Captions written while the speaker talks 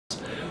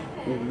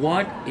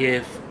what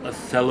if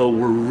Othello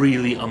were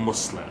really a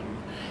Muslim?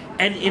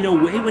 And in a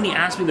way, when he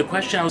asked me the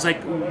question, I was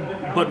like,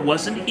 but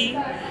wasn't he?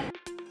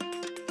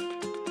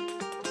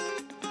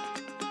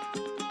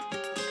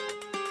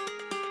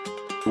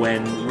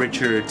 When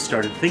Richard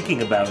started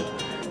thinking about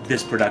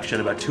this production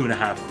about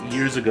 2.5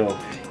 years ago,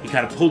 he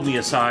kind of pulled me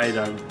aside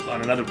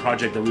on another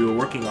project that we were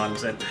working on and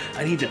said,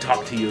 I need to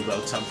talk to you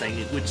about something,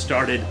 which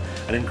started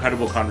an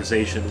incredible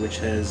conversation, which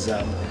has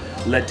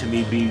led to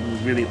me being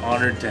really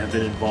honored to have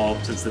been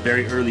involved since the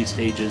very early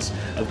stages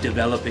of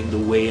developing the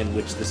way in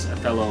which this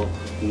Othello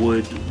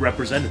would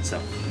represent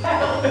itself.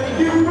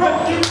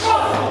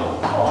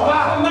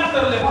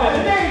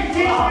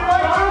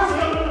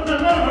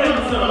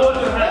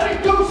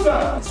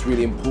 It's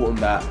really important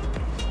that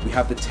we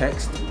have the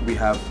text, we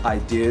have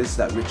ideas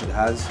that Richard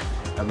has,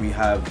 and we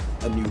have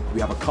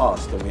a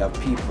cast and we have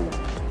people,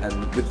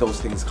 and with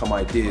those things come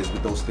ideas,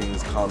 with those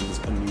things comes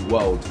a new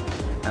world.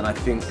 And I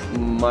think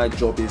my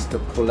job is to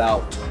pull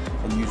out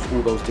and use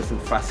all those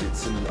different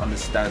facets and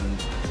understand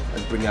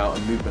and bring out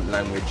a movement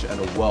language and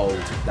a world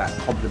that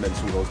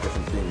complements all those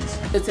different things.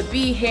 So to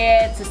be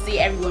here, to see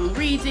everyone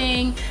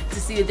reading, to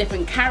see the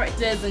different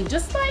characters, and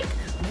just like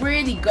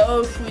really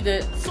go through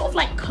the, sort of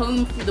like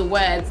comb through the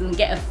words and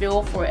get a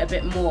feel for it a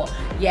bit more.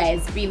 Yeah,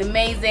 it's been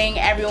amazing.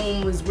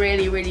 Everyone was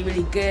really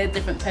good,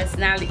 different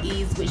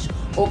personalities which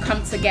all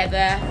come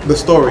together. The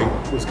story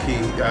was key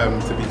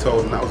to be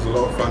told, and that was a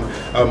lot of fun.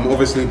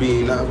 Obviously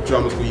being at a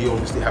drama school, you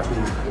obviously have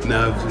these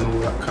nerves and all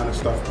that kind of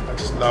stuff. I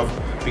just love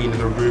being in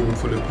a room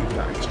full of people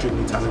that are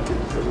extremely talented,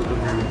 a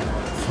room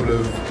full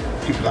of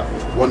people that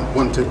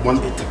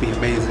want it to be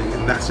amazing,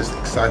 and that's just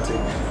exciting.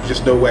 You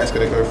just know where it's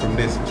going to go from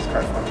this, which is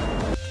quite fun.